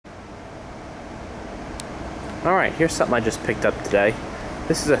Alright, here's something I just picked up today.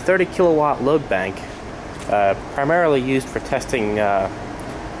 This is a 30 kilowatt load bank, primarily used for testing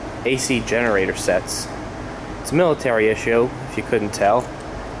AC generator sets. It's a military issue, if you couldn't tell.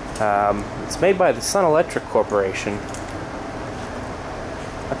 It's made by the Sun Electric Corporation.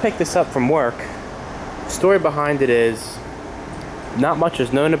 I picked this up from work. The story behind it is, not much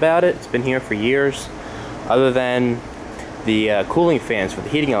is known about it. It's been here for years, other than the cooling fans for the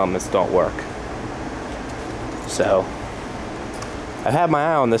heating elements don't work. So, I've had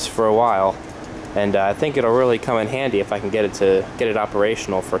my eye on this for a while, and I think it'll really come in handy if I can get it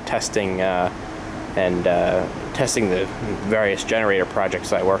operational for testing testing the various generator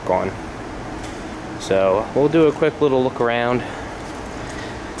projects I work on. So we'll do a quick little look around.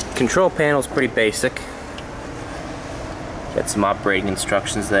 Control panel's pretty basic. Got some operating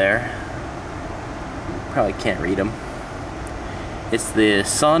instructions there. Probably can't read them. It's the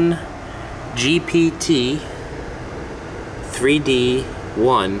Sun GPT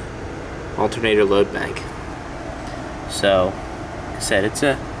 3D1 alternator load bank. So, like I said,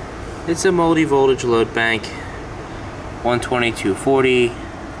 it's a multi-voltage load bank. 12240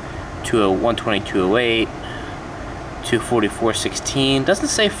 to a 12208, 240/416. Doesn't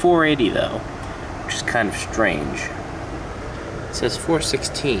say 480 though, which is kind of strange. It says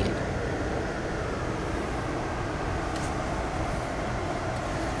 416.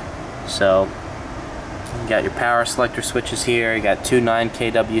 So, you got your power selector switches here. You got two 9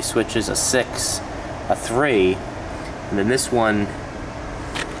 kW switches, a 6, a 3, and then this one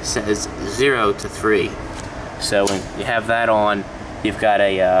says 0 to 3. So when you have that on, you've got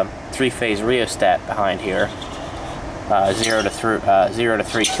a 3-phase rheostat behind here, 0 to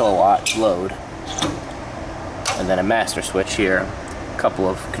 3 kilowatt load, and then a master switch here, a couple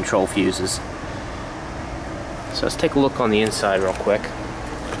of control fuses. So let's take a look on the inside real quick.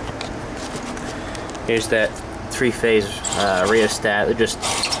 Here's that 3-phase rheostat. They're just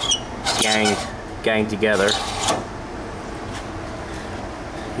ganged together.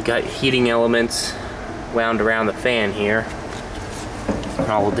 You got heating elements wound around the fan here,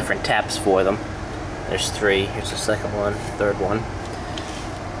 and all the different taps for them. There's 3. Here's the second one, third one.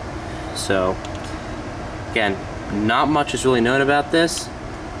 So again, not much is really known about this.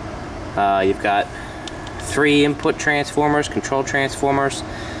 You've got 3 input transformers, control transformers.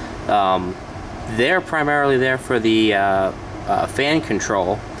 They're primarily there for the fan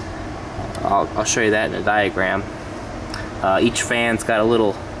control. I'll show you that in a diagram. Each fan's got a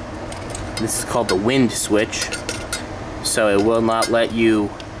little, this is called the wind switch, so it will not let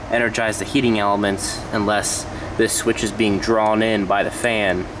you energize the heating elements unless this switch is being drawn in by the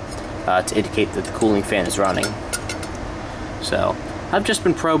fan to indicate that the cooling fan is running. So I've just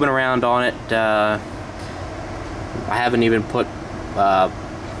been probing around on it. I haven't even put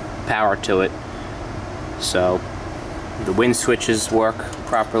power to it. So the wind switches work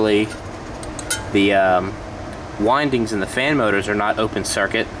properly. The windings in the fan motors are not open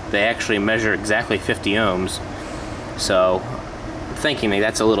circuit. They actually measure exactly 50 ohms. So I'm thinking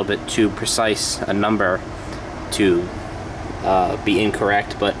that's a little bit too precise a number to be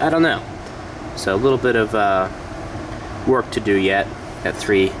incorrect, but I don't know. So a little bit of work to do yet. Got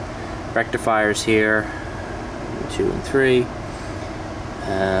 3 rectifiers here, 2 and 3.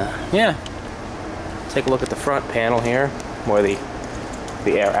 Yeah. Take a look at the front panel here, or the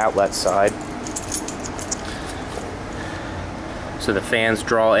air outlet side. So the fans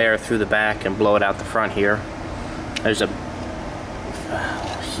draw air through the back and blow it out the front here. There's a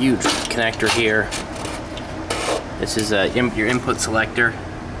huge connector here. This is your input selector.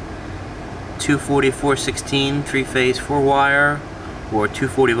 240/416 3-phase 4-wire, or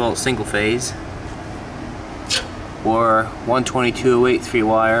 240-volt single-phase, or 122/08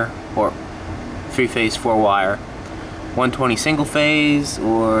 3-wire, or 3-phase 4-wire, 120 single-phase,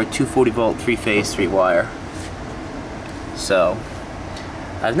 or 240-volt 3-phase 3-wire. So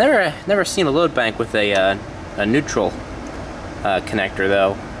I've never seen a load bank with a neutral connector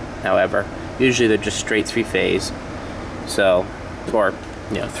though. However, usually they're just straight 3-phase. So, or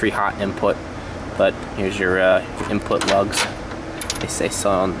 3 hot input. But here's your input lugs. They say so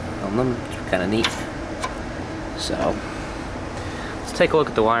on them. It's kind of neat. So let's take a look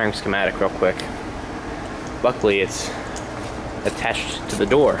at the wiring schematic real quick. Luckily, it's attached to the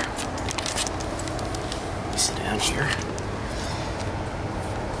door. Let me sit down here.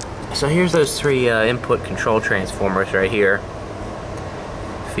 So here's those 3 input control transformers right here,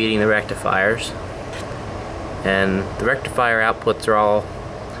 feeding the rectifiers. And the rectifier outputs are all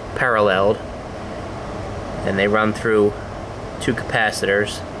paralleled, and they run through 2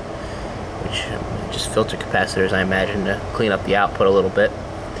 capacitors, which just filter capacitors, I imagine, to clean up the output a little bit.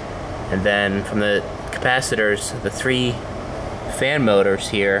 And then from the capacitors, the 3 fan motors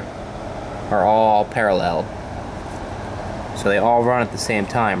here, are all parallel. So they all run at the same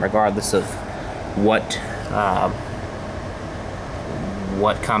time, regardless of what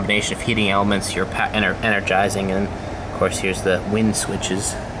combination of heating elements you're energizing. And of course, here's the wind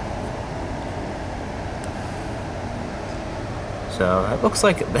switches. So it looks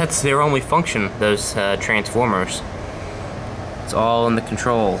like that's their only function, those transformers. It's all in the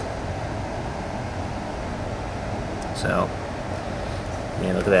control. So,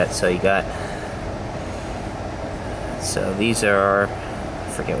 yeah, look at that. So you got, so these are, I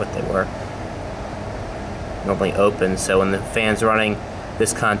forget what they were, normally open. So when the fan's running,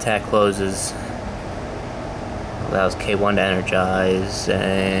 this contact closes, allows K1 to energize,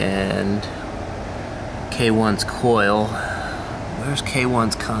 and K1's coil. Where's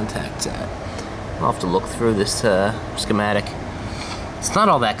K1's contacts at? I'll have to look through this schematic. It's not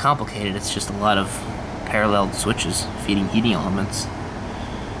all that complicated, it's just a lot of parallel switches feeding heating elements.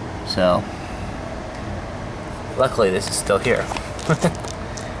 So, luckily this is still here.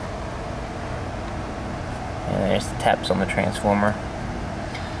 And there's the taps on the transformer.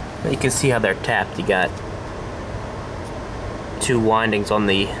 You can see how they're tapped. You got 2 windings on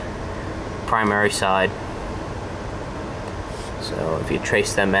the primary side. So if you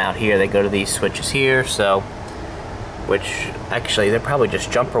trace them out here, they go to these switches here, so, which actually they're probably just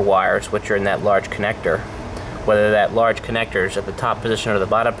jumper wires which are in that large connector. Whether that large connector is at the top position or the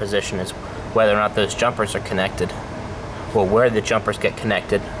bottom position is whether or not those jumpers are connected, or where the jumpers get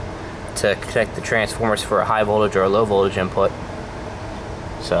connected to connect the transformers for a high voltage or a low voltage input.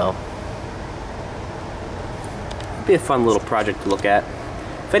 So it'd be a fun little project to look at.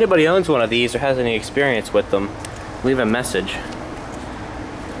 If anybody owns one of these or has any experience with them, leave a message.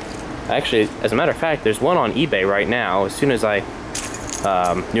 Actually, as a matter of fact, there's one on eBay right now. As soon as I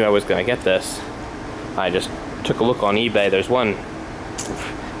knew I was going to get this, I just took a look on eBay. There's one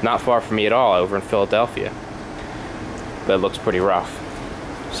not far from me at all over in Philadelphia that looks pretty rough.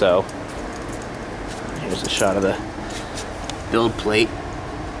 So here's a shot of the build plate.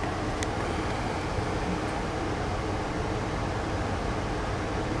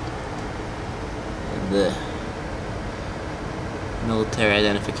 And the military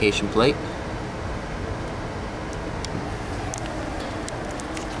identification plate.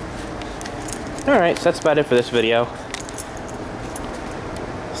 Alright, so that's about it for this video.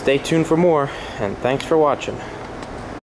 Stay tuned for more, and thanks for watching.